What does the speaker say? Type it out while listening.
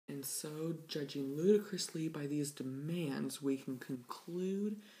And so, judging ludicrously by these demands, we can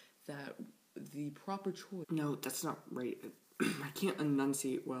conclude that the proper choice... No, that's not right. I can't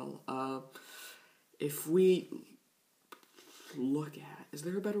enunciate well. If we look at... Is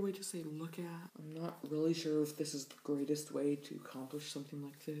there a better way to say look at? I'm not really sure if this is the greatest way to accomplish something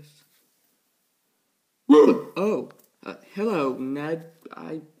like this. Hello, Ned.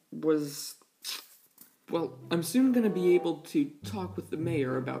 Well, I'm soon gonna be able to talk with the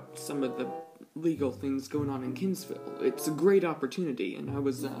mayor about some of the legal things going on in Kinsville. It's a great opportunity, and I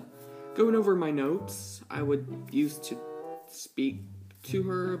was, going over my notes. I would use to speak to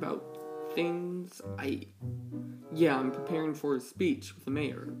her about things. I'm preparing for a speech with the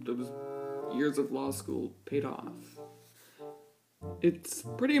mayor. Those years of law school paid off. It's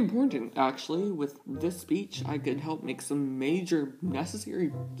pretty important, actually. With this speech, I could help make some major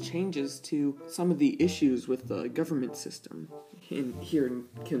necessary changes to some of the issues with the government system here in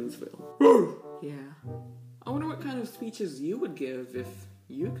Kinsville. Yeah. I wonder what kind of speeches you would give if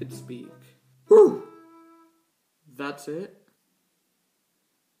you could speak. That's it?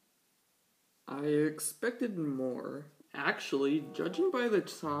 I expected more. Actually, judging by the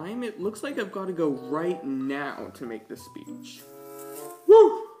time, it looks like I've got to go right now to make the speech.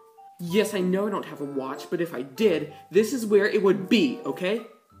 Woo! Yes, I know I don't have a watch, but if I did, this is where it would be, okay?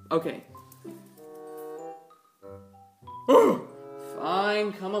 Okay.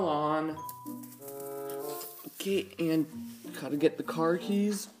 Fine, come along. Okay, and gotta get the car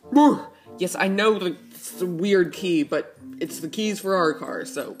keys. Yes, I know it's a weird key, but it's the keys for our car,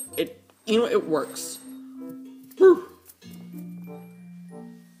 so it works.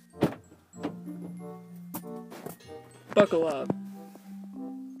 Buckle up.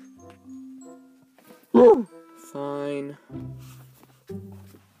 Fine.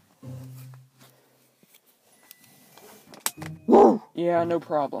 Yeah, no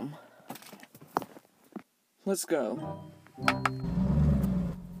problem. Let's go.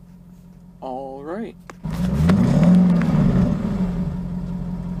 All right.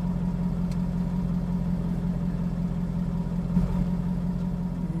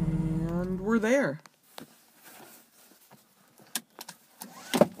 And we're there.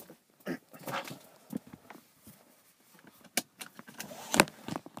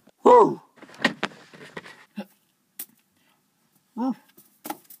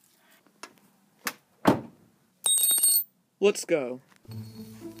 Let's go.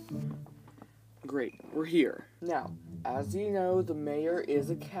 Great, we're here. Now, as you know, the mayor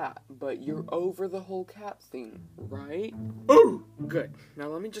is a cat, but you're over the whole cat thing, right? Oh! Good. Now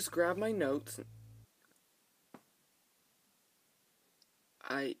let me just grab my notes.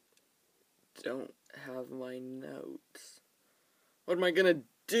 I don't have my notes. What am I gonna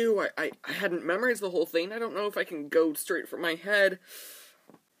do? I hadn't memorized the whole thing. I don't know if I can go straight from my head.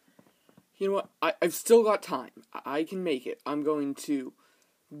 You know what? I've still got time. I can make it. I'm going to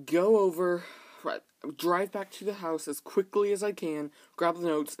go over, drive back to the house as quickly as I can, grab the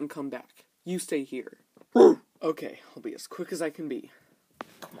notes, and come back. You stay here. Okay, I'll be as quick as I can be.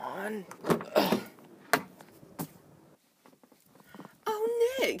 Come on.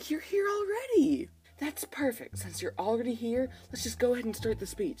 Oh, Nick, you're here already. That's perfect. Since you're already here, let's just go ahead and start the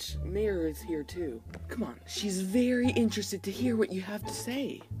speech. Mayor is here, too. Come on. She's very interested to hear what you have to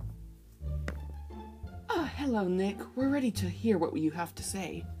say. Oh, hello, Nick. We're ready to hear what you have to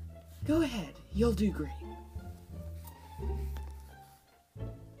say. Go ahead. You'll do great.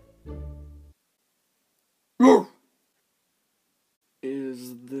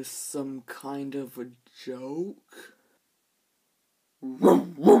 Is this some kind of a joke?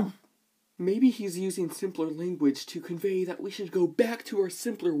 Maybe he's using simpler language to convey that we should go back to our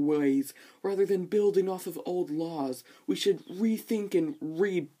simpler ways rather than building off of old laws. We should rethink and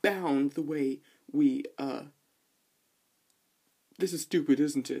rebound the way we, This is stupid,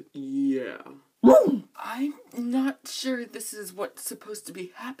 isn't it? Yeah. I'm not sure this is what's supposed to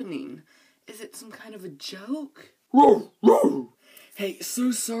be happening. Is it some kind of a joke? Hey,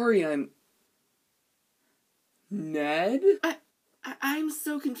 so sorry, I'm... Ned? I'm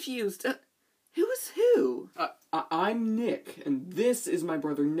so confused. Who is who? I'm Nick, and this is my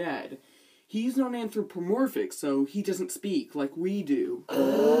brother Ned. He's non-anthropomorphic, so he doesn't speak like we do.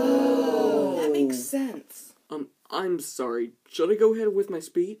 Oh, that makes sense. I'm sorry. Should I go ahead with my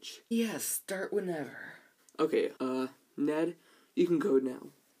speech? Yes, start whenever. Okay, Ned, you can go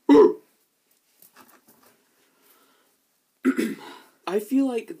now. I feel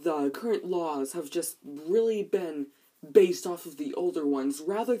like the current laws have just really been based off of the older ones,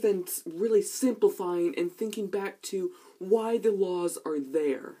 rather than really simplifying and thinking back to why the laws are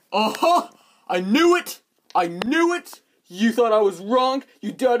there. Uh-huh! I knew it! I knew it! You thought I was wrong,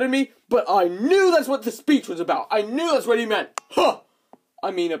 you doubted me, but I knew that's what the speech was about. I knew that's what he meant. Huh!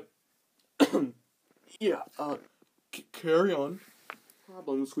 I mean, yeah, carry on.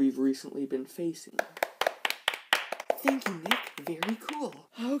 Problems we've recently been facing. Thank you, Nick. Very cool.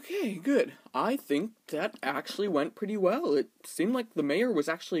 Okay, good. I think that actually went pretty well. It seemed like the mayor was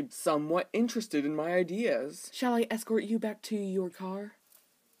actually somewhat interested in my ideas. Shall I escort you back to your car?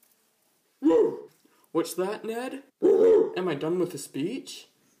 What's that, Ned? Am I done with the speech?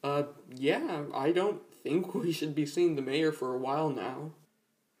 Yeah, I don't think we should be seeing the mayor for a while now.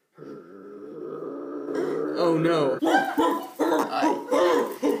 Oh no.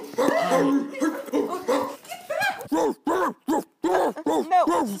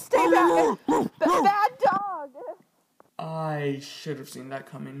 No, stay back! Bad dog! I should have seen that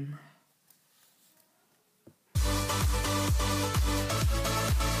coming.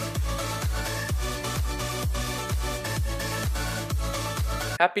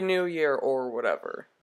 Happy New Year or whatever.